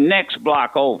 Go the next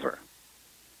block over.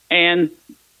 And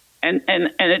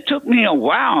it took me a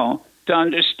while to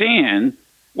understand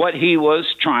what he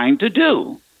was trying to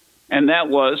do, and that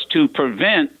was to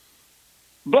prevent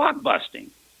block busting.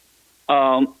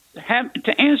 To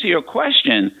answer your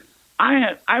question,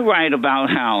 I write about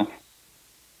how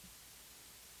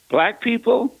black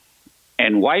people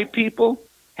and white people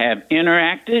have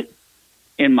interacted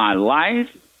in my life,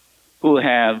 who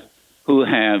have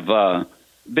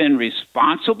been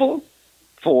responsible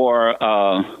for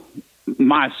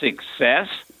my success.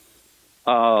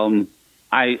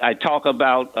 I talk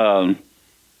about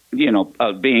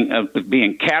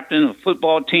being captain of the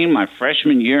football team my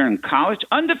freshman year in college,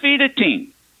 undefeated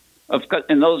team.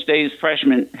 In those days,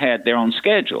 freshmen had their own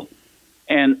schedule,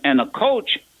 and a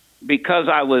coach, because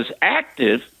I was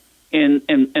active in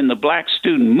the black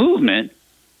student movement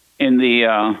in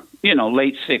the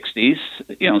late 60s,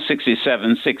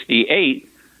 67, 68.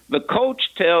 The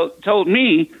coach told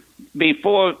me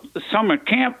before the summer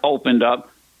camp opened up,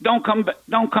 don't come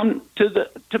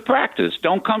to practice.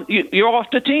 Don't come. You're off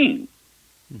the team.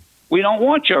 We don't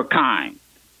want your kind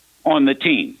on the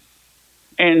team.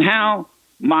 And how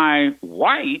my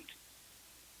white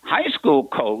high school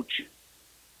coach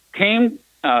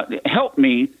helped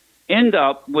me end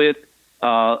up with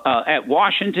at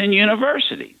Washington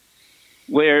University,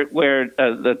 where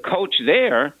the coach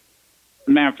there,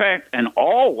 matter of fact, an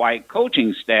all-white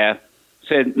coaching staff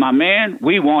said, "My man,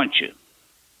 we want you.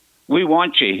 We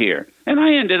want you here." And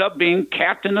I ended up being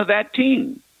captain of that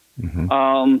team.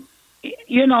 Mm-hmm.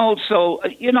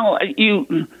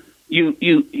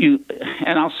 You,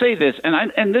 and I'll say this,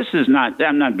 and this is not,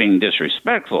 I'm not being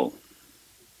disrespectful.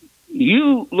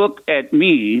 You look at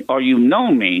me, or you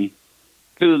know me,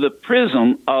 through the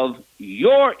prism of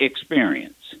your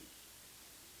experience,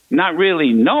 not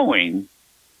really knowing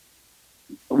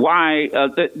why,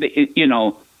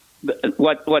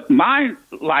 what my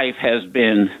life has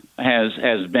been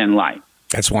like.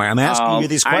 That's why I'm asking you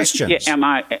these questions. Am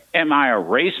I a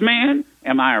race man?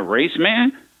 Am I a race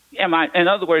man? In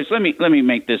other words, let me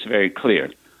make this very clear.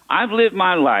 I've lived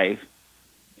my life,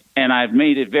 and I've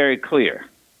made it very clear.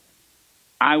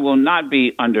 I will not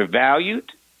be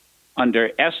undervalued,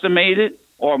 underestimated,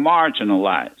 or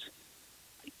marginalized.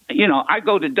 I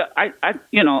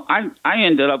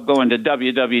ended up going to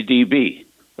WWDB.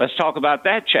 Let's talk about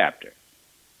that chapter,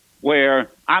 where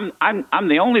I'm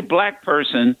the only black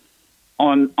person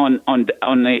on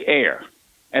the air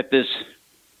at this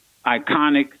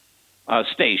iconic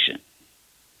station.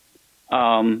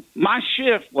 My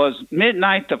shift was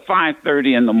midnight to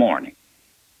 5:30 in the morning.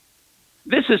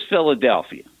 This is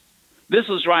Philadelphia. This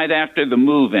was right after the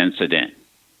MOVE incident.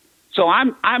 So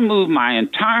I moved my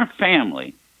entire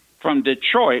family from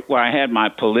Detroit, where I had my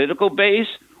political base,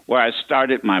 where I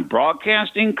started my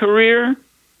broadcasting career,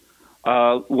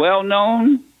 well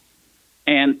known,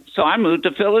 and so I moved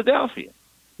to Philadelphia.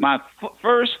 My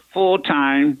first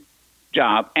full-time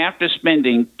job after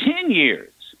spending 10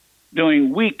 years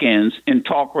doing weekends in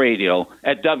talk radio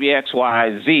at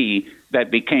WXYZ that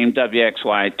became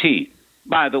WXYT.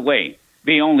 By the way,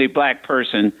 the only black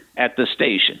person at the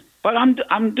station. But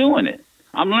I'm doing it.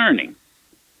 I'm learning.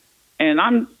 And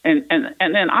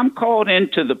then I'm called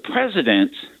into the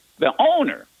president's, the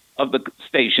owner of the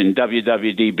station,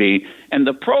 WWDB, and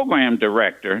the program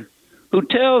director, who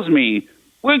tells me,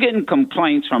 "We're getting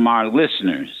complaints from our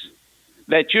listeners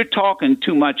that you're talking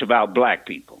too much about black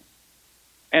people.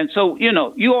 And so,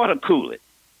 you ought to cool it."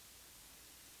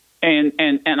 And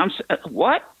I'm,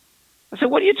 "What?" I said,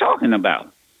 "What are you talking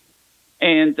about?"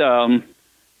 And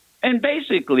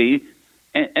basically,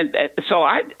 so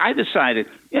I decided,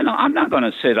 I'm not going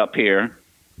to sit up here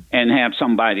and have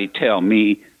somebody tell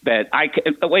me that I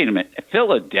can. Wait a minute,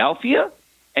 Philadelphia,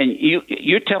 and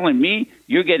you're telling me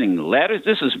you're getting letters.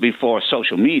 This is before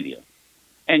social media,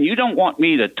 and you don't want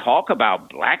me to talk about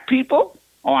black people,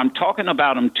 or I'm talking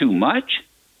about them too much.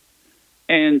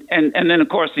 And then of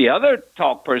course the other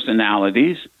talk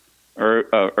personalities,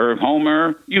 or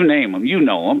Homer, you name them, you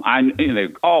know them.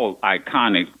 They're all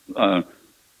iconic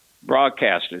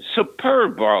broadcasters,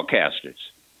 superb broadcasters.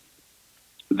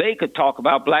 They could talk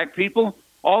about black people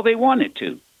all they wanted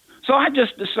to. So I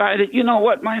just decided, you know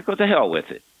what, Michael, to hell with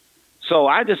it. So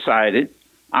I decided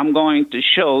I'm going to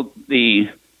show the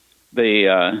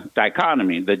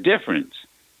dichotomy, the difference,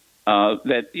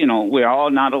 that, we're all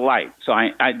not alike. So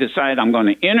I decided I'm going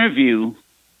to interview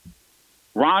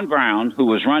Ron Brown, who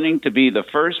was running to be the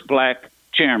first black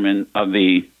chairman of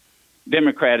the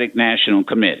Democratic National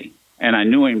Committee. And I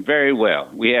knew him very well.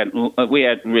 We had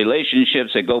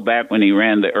relationships that go back when he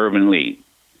ran the Urban League.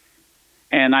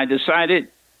 And I decided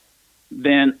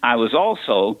then I was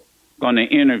also going to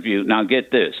interview, now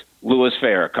get this, Louis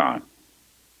Farrakhan.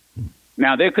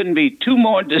 Now, there couldn't be two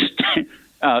more distinct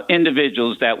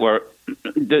individuals that were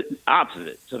the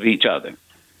opposites of each other.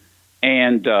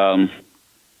 And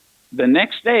the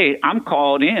next day, I'm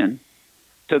called in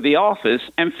to the office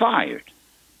and fired.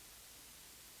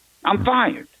 I'm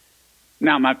fired.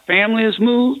 Now, my family has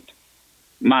moved.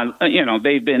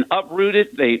 They've been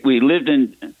uprooted. We lived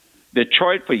in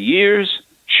Detroit for years.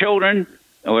 Children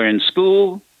were in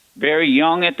school, very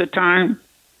young at the time.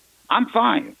 I'm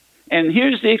fired. And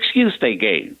here's the excuse they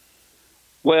gave.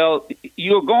 Well,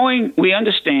 we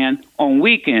understand, on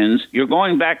weekends, you're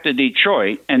going back to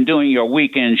Detroit and doing your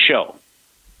weekend show.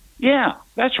 Yeah,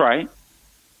 that's right.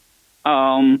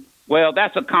 Well,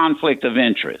 that's a conflict of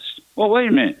interest. Well, wait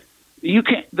a minute. You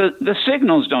can't, the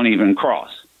signals don't even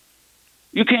cross.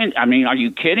 You can't, are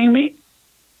you kidding me?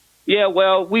 Yeah,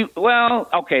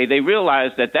 okay, they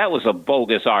realized that was a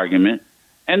bogus argument.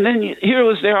 And then here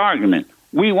was their argument.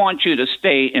 we want you to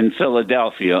stay in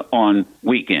Philadelphia on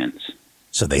weekends.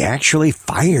 So they actually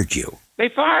fired you. They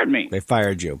fired me. They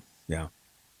fired you. Yeah.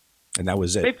 And that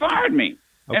was it. They fired me.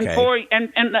 Okay.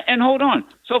 And hold on.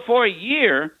 So for a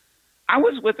year, I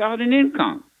was without an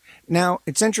income. Now,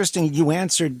 it's interesting you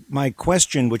answered my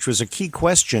question, which was a key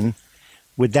question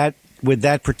with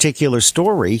that particular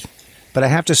story, but I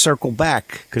have to circle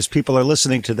back because people are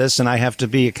listening to this and I have to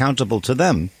be accountable to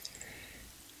them.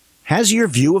 Has your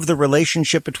view of the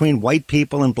relationship between white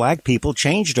people and black people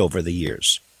changed over the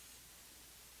years?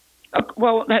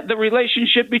 Well, the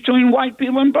relationship between white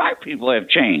people and black people have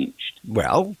changed.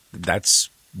 Well, that's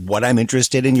what I'm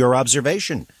interested in your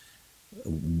observation.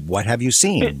 What have you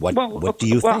seen? What do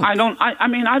you think? I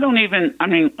don't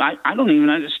even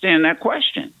understand that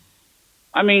question.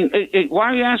 I mean,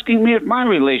 why are you asking me if my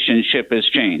relationship has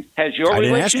changed? Has your relationship changed? I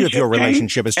didn't ask you if your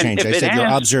relationship has changed. I said your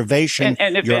observation.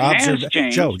 And if it has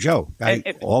changed. Joe,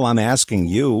 all I'm asking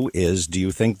you is, do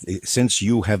you think, since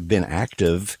you have been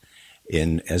active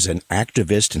as an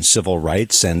activist in civil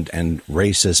rights and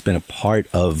race has been a part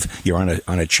of, you're on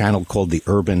a channel called The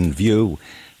Urban View,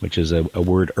 which is a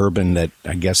word urban that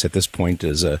I guess at this point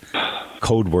is a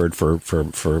code word for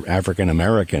African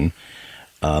American.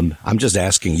 I'm just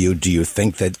asking you, do you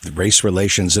think that race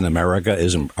relations in America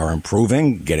are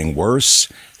improving, getting worse,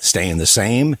 staying the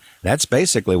same? That's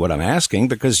basically what I'm asking,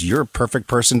 because you're a perfect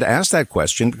person to ask that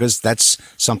question, because that's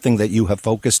something that you have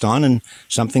focused on and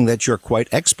something that you're quite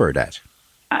expert at.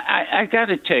 I got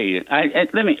to tell you,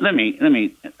 let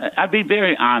me. I'll be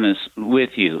very honest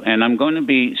with you, and I'm going to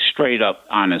be straight up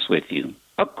honest with you.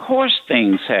 Of course,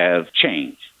 things have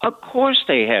changed. Of course,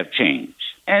 they have changed,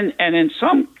 and in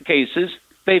some cases,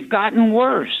 they've gotten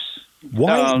worse.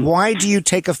 Why do you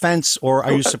take offense, or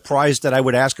are you surprised that I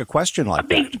would ask a question like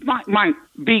that?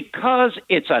 Because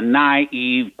it's a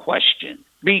naive question.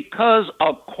 Because,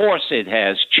 of course, it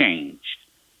has changed.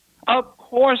 Of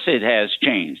course it has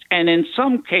changed. And in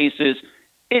some cases,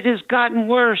 it has gotten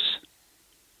worse.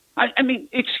 I mean,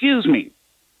 excuse me.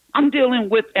 I'm dealing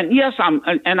with, and yes, I'm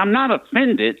not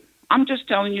offended. I'm just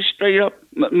telling you straight up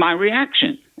my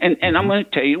reaction. And I'm going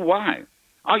to tell you why.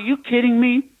 Are you kidding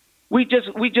me? We're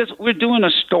doing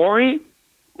a story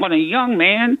on a young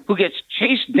man who gets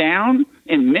chased down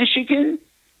in Michigan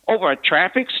over a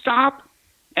traffic stop,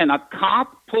 and a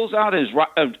cop pulls out his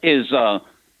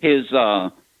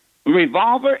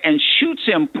revolver and shoots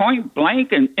him point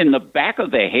blank in the back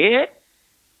of the head.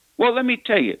 Well, let me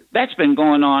tell you, that's been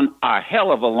going on a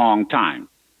hell of a long time.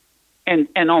 And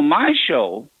on my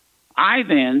show, I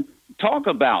then talk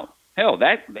about,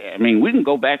 we can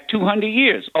go back 200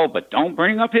 years. Oh, but don't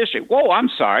bring up history. Whoa, I'm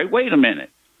sorry. Wait a minute.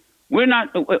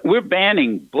 We're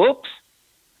banning books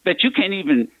that you can't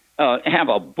even have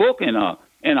a book in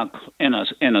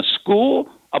a school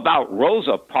about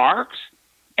Rosa Parks.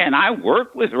 And I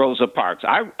work with Rosa Parks.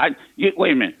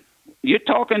 Wait a minute. You're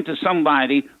talking to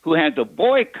somebody who had to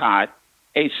boycott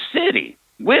a city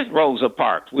with Rosa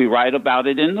Parks. We write about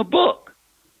it in the book.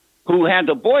 Who had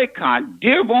to boycott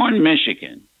Dearborn,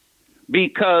 Michigan,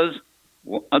 because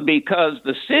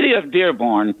the city of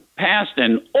Dearborn passed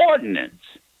an ordinance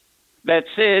that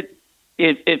said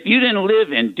if you didn't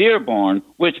live in Dearborn,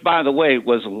 which, by the way,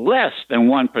 was less than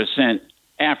 1%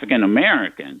 African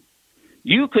American,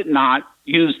 you could not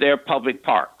use their public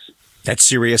parks. That's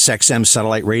Sirius XM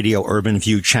Satellite Radio Urban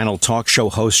View Channel talk show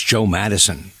host Joe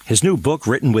Madison. His new book,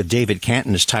 written with David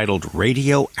Canton, is titled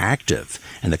Radioactive,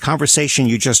 and the conversation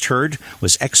you just heard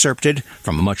was excerpted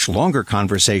from a much longer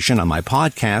conversation on my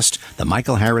podcast, The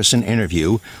Michael Harrison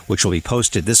Interview, which will be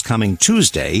posted this coming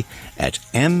Tuesday at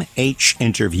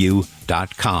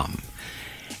mhinterview.com.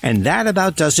 And that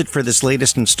about does it for this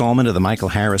latest installment of the Michael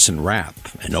Harrison Wrap,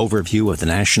 an overview of the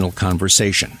national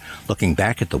conversation, looking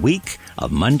back at the week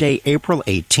of Monday, April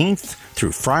 18th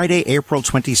through Friday, April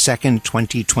 22nd,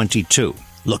 2022.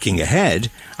 Looking ahead,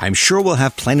 I'm sure we'll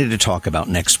have plenty to talk about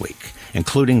next week,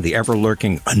 including the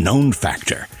ever-lurking unknown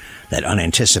factor, that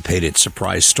unanticipated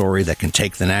surprise story that can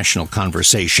take the national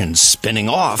conversation spinning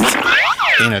off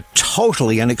in a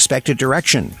totally unexpected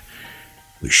direction.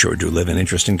 We sure do live in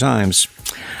interesting times.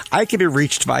 I can be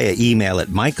reached via email at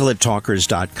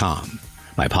michael@talkers.com.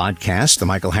 My podcast, The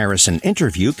Michael Harrison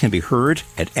Interview, can be heard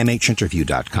at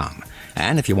mhinterview.com.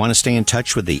 And if you want to stay in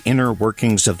touch with the inner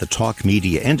workings of the talk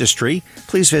media industry,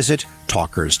 please visit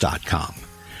talkers.com.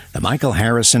 The Michael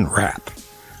Harrison Wrap.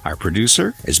 Our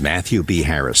producer is Matthew B.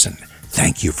 Harrison.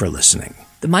 Thank you for listening.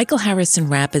 The Michael Harrison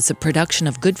Wrap is a production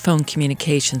of Good Phone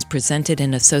Communications, presented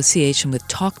in association with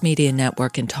Talk Media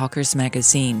Network and Talkers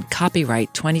Magazine.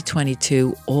 Copyright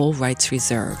 2022, all rights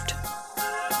reserved.